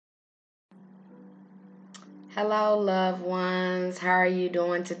Hello, loved ones. How are you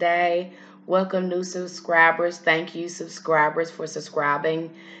doing today? Welcome, new subscribers. Thank you, subscribers, for subscribing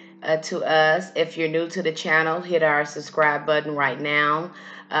to us. If you're new to the channel, hit our subscribe button right now.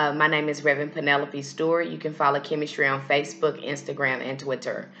 My name is Reverend Penelope Stewart. You can follow Chemistry on Facebook, Instagram, and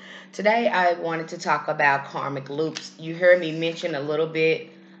Twitter. Today, I wanted to talk about karmic loops. You heard me mention a little bit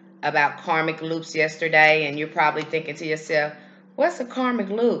about karmic loops yesterday, and you're probably thinking to yourself, what's a karmic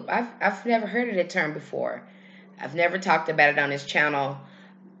loop? I've never heard of that term before. I've never talked about it on this channel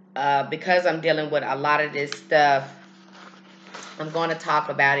because I'm dealing with a lot of this stuff. I'm going to talk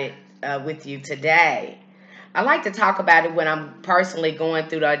about it with you today. I like to talk about it when I'm personally going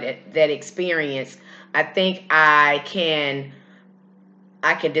through that experience. I think I can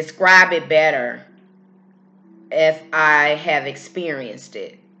describe it better if I have experienced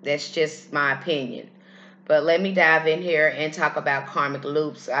it. That's just my opinion. But let me dive in here and talk about karmic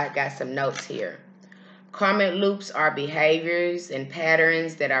loops. I got some notes here. Karmic loops are behaviors and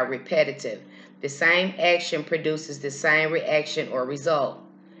patterns that are repetitive. The same action produces the same reaction or result.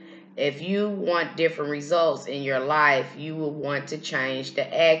 If you want different results in your life, you will want to change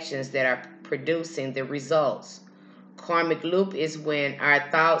the actions that are producing the results. Karmic loop is when our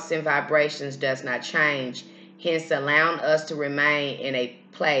thoughts and vibrations does not change, hence allowing us to remain in a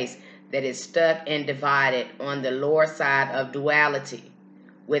place that is stuck and divided on the lower side of duality,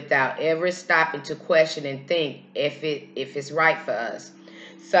 without ever stopping to question and think if it's right for us.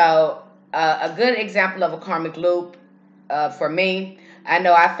 So, a good example of a karmic loop for me, I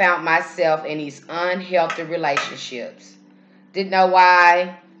know I found myself in these unhealthy relationships. Didn't know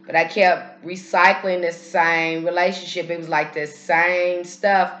why, but I kept recycling the same relationship. It was like the same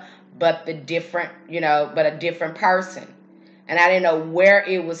stuff, but but a different person. And I didn't know where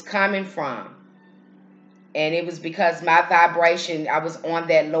it was coming from. And it was because my vibration, I was on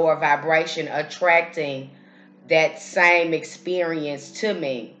that lower vibration, attracting that same experience to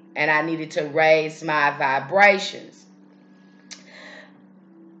me. And I needed to raise my vibrations.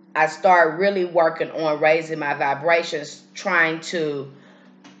 I started really working on raising my vibrations, trying to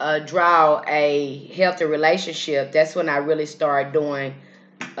draw a healthy relationship. That's when I really started doing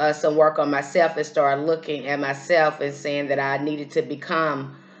some work on myself and started looking at myself and saying that I needed to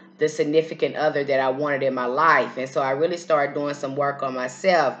become the significant other that I wanted in my life. And so I really started doing some work on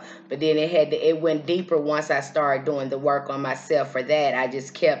myself. But then it went deeper once I started doing the work on myself. For that, I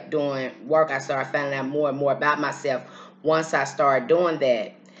just kept doing work. I started finding out more and more about myself once I started doing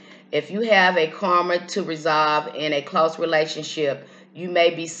that. If you have a karma to resolve in a close relationship, you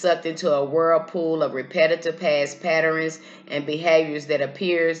may be sucked into a whirlpool of repetitive past patterns and behaviors that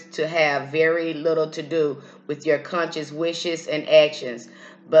appears to have very little to do with your conscious wishes and actions.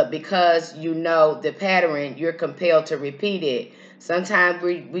 But because you know the pattern, you're compelled to repeat it. Sometimes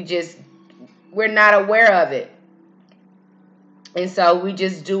we're not aware of it. And so we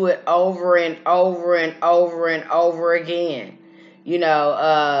just do it over and over and over and over again.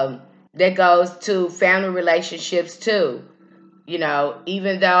 That goes to family relationships too.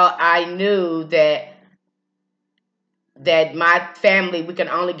 Even though I knew that my family, we can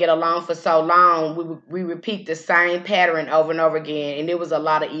only get along for so long, we repeat the same pattern over and over again. And there was a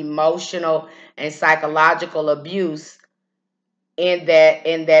lot of emotional and psychological abuse in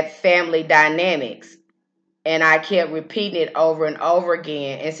that family dynamics. And I kept repeating it over and over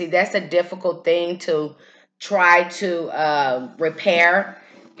again. And see, that's a difficult thing to try to repair.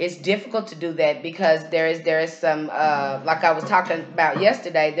 It's difficult to do that because there is some like I was talking about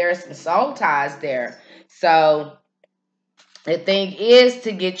yesterday. There are some soul ties there. So the thing is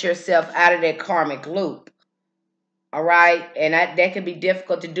to get yourself out of that karmic loop. All right, and that can be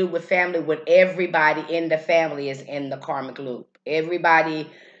difficult to do with family when everybody in the family is in the karmic loop. Everybody,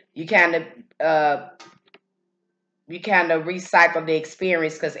 you kind of uh, you kind of recycle the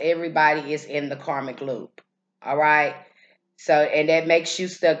experience because everybody is in the karmic loop. All right. So, and that makes you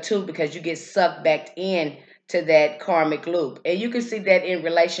stuck too because you get sucked back in to that karmic loop. And you can see that in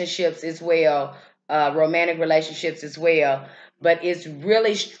relationships as well, romantic relationships as well. But it's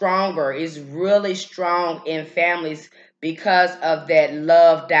really stronger. It's really strong in families because of that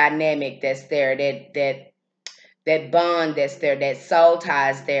love dynamic that's there, that bond that's there, that soul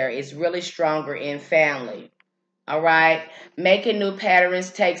ties there is really stronger in family. All right. Making new patterns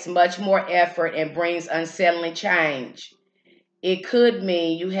takes much more effort and brings unsettling change. It could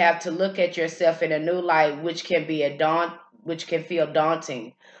mean you have to look at yourself in a new light, which can feel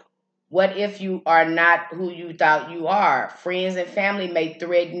daunting. What if you are not who you thought you are? Friends and family may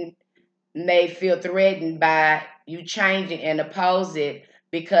feel threatened by you changing and oppose it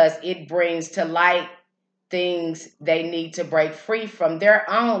because it brings to light things they need to break free from their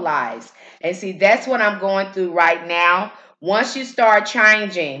own lives. And see, that's what I'm going through right now. Once you start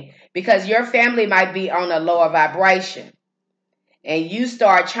changing, because your family might be on a lower vibration, and you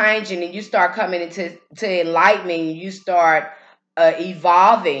start changing and you start coming into enlightenment, and you start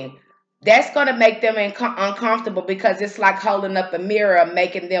evolving, that's going to make them uncomfortable, because it's like holding up a mirror,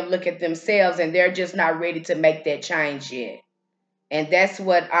 making them look at themselves, and they're just not ready to make that change yet. And that's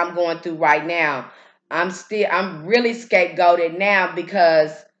what I'm going through right now. I'm really scapegoated now,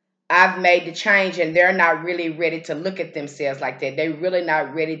 because I've made the change and they're not really ready to look at themselves like that. They're really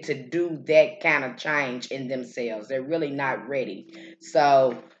not ready to do that kind of change in themselves. They're really not ready.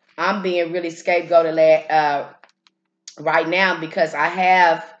 So I'm being really scapegoated right now, because I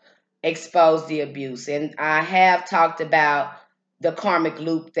have exposed the abuse, and I have talked about the karmic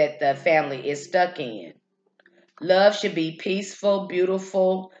loop that the family is stuck in. Love should be peaceful,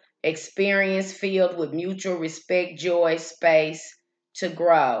 beautiful, experience filled with mutual respect, joy, space to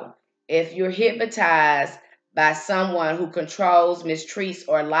grow. If you're hypnotized by someone who controls, mistreats,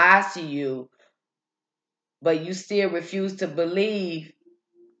 or lies to you, but you still refuse to believe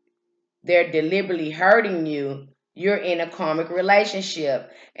they're deliberately hurting you, you're in a karmic relationship.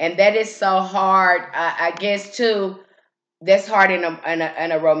 And that is so hard, I guess, too. That's hard in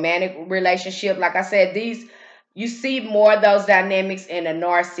a romantic relationship. Like I said, you see more of those dynamics in a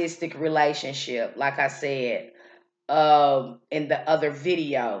narcissistic relationship, like I said in the other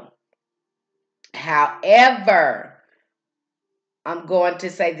video. However, I'm going to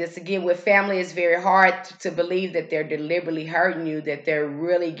say this again: with family, it's very hard to believe that they're deliberately hurting you, that they're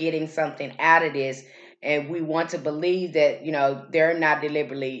really getting something out of this. And we want to believe that, they're not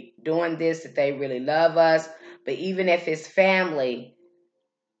deliberately doing this, that they really love us. But even if it's family,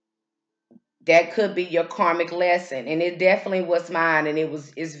 that could be your karmic lesson. And it definitely was mine. And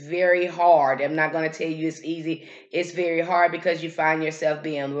it's very hard. I'm not going to tell you it's easy. It's very hard, because you find yourself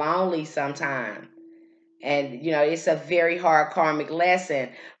being lonely sometimes. And, it's a very hard karmic lesson.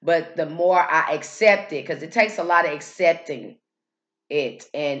 But the more I accept it, because it takes a lot of accepting it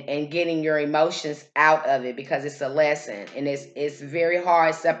and getting your emotions out of it, because it's a lesson. And it's very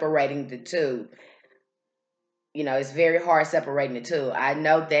hard separating the two. It's very hard separating the two. I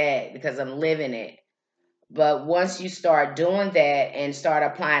know that, because I'm living it. But once you start doing that and start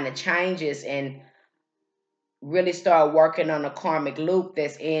applying the changes and really start working on the karmic loop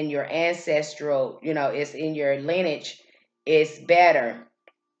that's in your ancestral, it's in your lineage, it's better.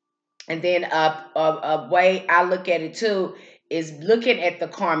 And then a way I look at it too is looking at the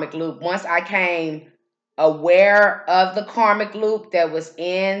karmic loop. Once I came aware of the karmic loop that was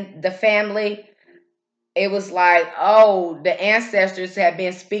in the family, it was like, oh, the ancestors have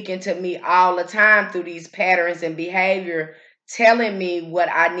been speaking to me all the time through these patterns and behavior, telling me what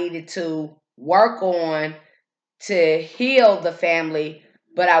I needed to work on to heal the family,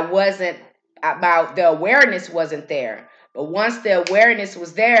 but about the awareness wasn't there. But once the awareness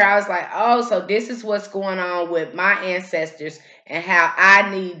was there, I was like, oh, so this is what's going on with my ancestors, and how I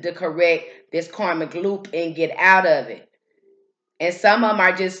need to correct this karmic loop and get out of it. And some of them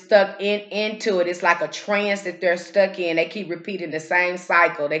are just stuck into it. It's like a trance that they're stuck in. They keep repeating the same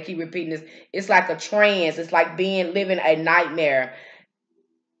cycle. They keep repeating this. It's like a trance. It's like living a nightmare.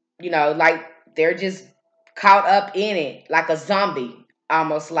 Like they're just caught up in it, like a zombie,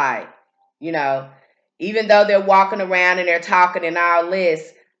 almost like, even though they're walking around and they're talking and all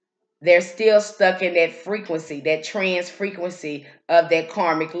this, they're still stuck in that frequency, that trance frequency of that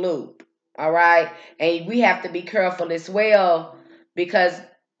karmic loop. All right. And we have to be careful as well, because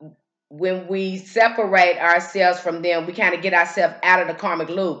when we separate ourselves from them, we kind of get ourselves out of the karmic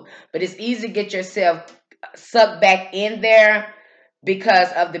loop. But it's easy to get yourself sucked back in there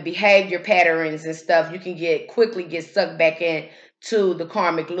because of the behavior patterns and stuff. You can quickly get sucked back in to the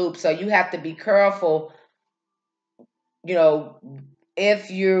karmic loop. So you have to be careful,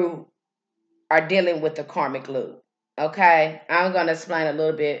 if you are dealing with the karmic loop. Okay, I'm going to explain a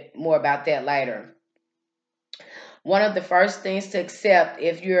little bit more about that later. One of the first things to accept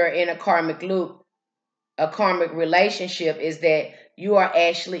if you're in a karmic loop, a karmic relationship, is that you are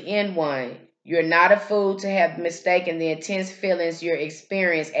actually in one. You're not a fool to have mistaken the intense feelings you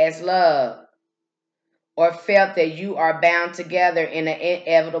experience as love, or felt that you are bound together in an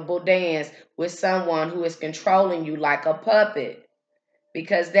inevitable dance with someone who is controlling you like a puppet.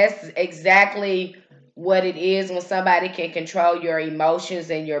 Because that's exactly what it is when somebody can control your emotions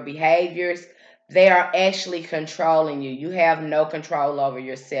and your behaviors. They are actually controlling you. You have no control over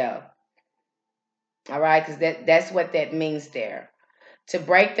yourself. All right, because that's what that means there. To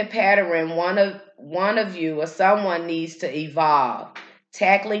break the pattern, one of you or someone needs to evolve.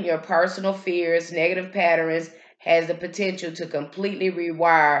 Tackling your personal fears, negative patterns, has the potential to completely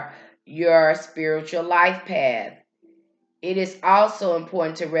rewire your spiritual life path. It is also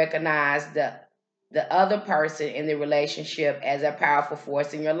important to recognize the other person in the relationship as a powerful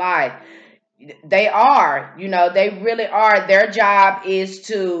force in your life. They are, they really are. Their job is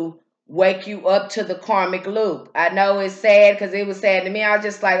to wake you up to the karmic loop. I know it's sad because it was sad to me. I was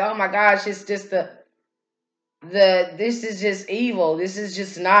just like, oh my gosh, it's just this is just evil. This is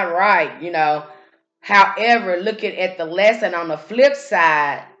just not right. However, looking at the lesson on the flip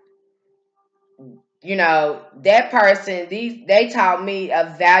side, that person, they taught me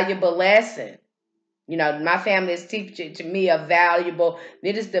a valuable lesson. My family is teaching to me a valuable,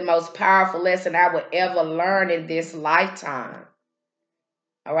 it is the most powerful lesson I would ever learn in this lifetime.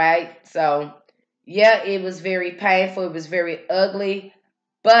 All right. So, yeah, it was very painful. It was very ugly,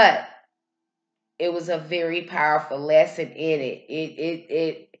 but it was a very powerful lesson in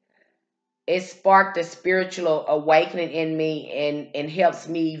it. It sparked a spiritual awakening in me and helps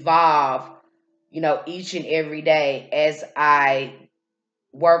me evolve, each and every day as I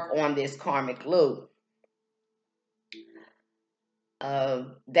work on this karmic loop.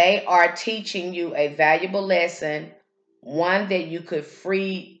 They are teaching you a valuable lesson, one that you could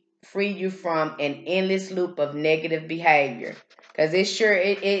free you from an endless loop of negative behavior. Because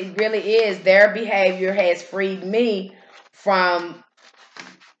it really is. Their behavior has freed me from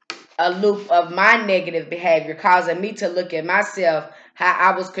a loop of my negative behavior, causing me to look at myself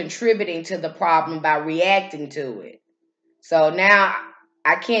how I was contributing to the problem by reacting to it. So now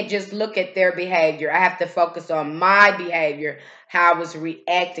I can't just look at their behavior. I have to focus on my behavior, how I was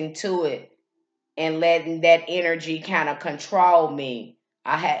reacting to it, and letting that energy kind of control me.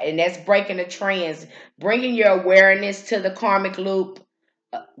 And that's breaking the trends, bringing your awareness to the karmic loop.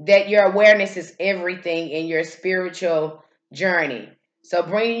 That your awareness is everything in your spiritual journey. So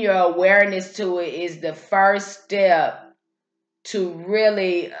bringing your awareness to it is the first step to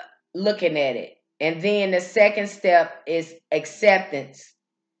really looking at it. And then the second step is acceptance.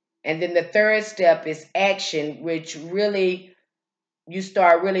 And then the third step is action, which really you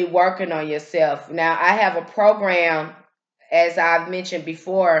start really working on yourself. Now, I have a program, as I've mentioned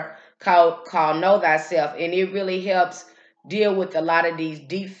before, called Know Thyself, and it really helps deal with a lot of these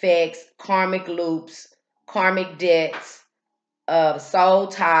defects, karmic loops, karmic debts, soul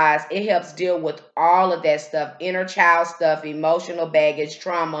ties. It helps deal with all of that stuff, inner child stuff, emotional baggage,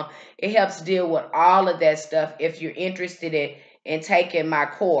 trauma. It helps deal with all of that stuff if you're interested in taking my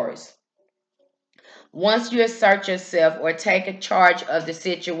course. Once you assert yourself or take a charge of the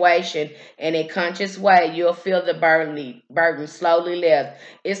situation in a conscious way, you'll feel the burden slowly lift.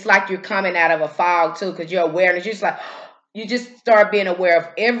 It's like you're coming out of a fog too, because your awareness, you just start being aware of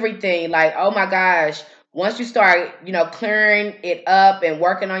everything. Like, oh my gosh, once you start, clearing it up and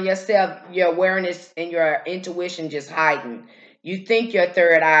working on yourself, your awareness and your intuition just heighten. You think your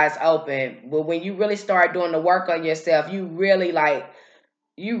third eye is open, but when you really start doing the work on yourself, you really can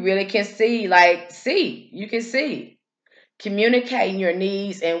you can see. Communicating your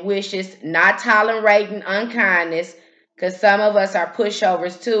needs and wishes, not tolerating unkindness, because some of us are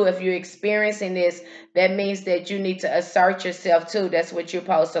pushovers too. If you're experiencing this, that means that you need to assert yourself too. That's what you're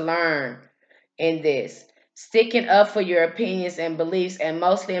supposed to learn in this. Sticking up for your opinions and beliefs, and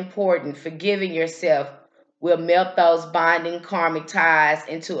mostly important, forgiving yourself will melt those binding karmic ties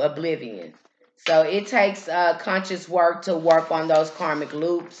into oblivion. So it takes conscious work to work on those karmic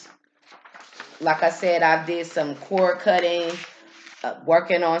loops. Like I said, I did some cord cutting,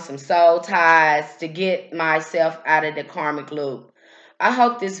 working on some soul ties to get myself out of the karmic loop. I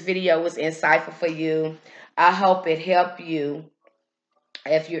hope this video was insightful for you. I hope it helped you.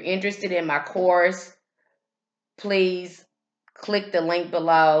 If you're interested in my course, please click the link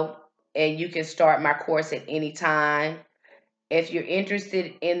below and you can start my course at any time. If you're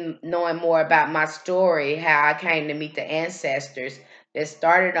interested in knowing more about my story, how I came to meet the ancestors that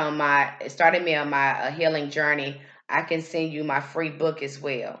started me on my healing journey, I can send you my free book as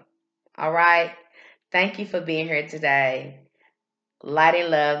well. All right. Thank you for being here today. Light and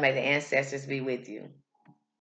love, may the ancestors be with you.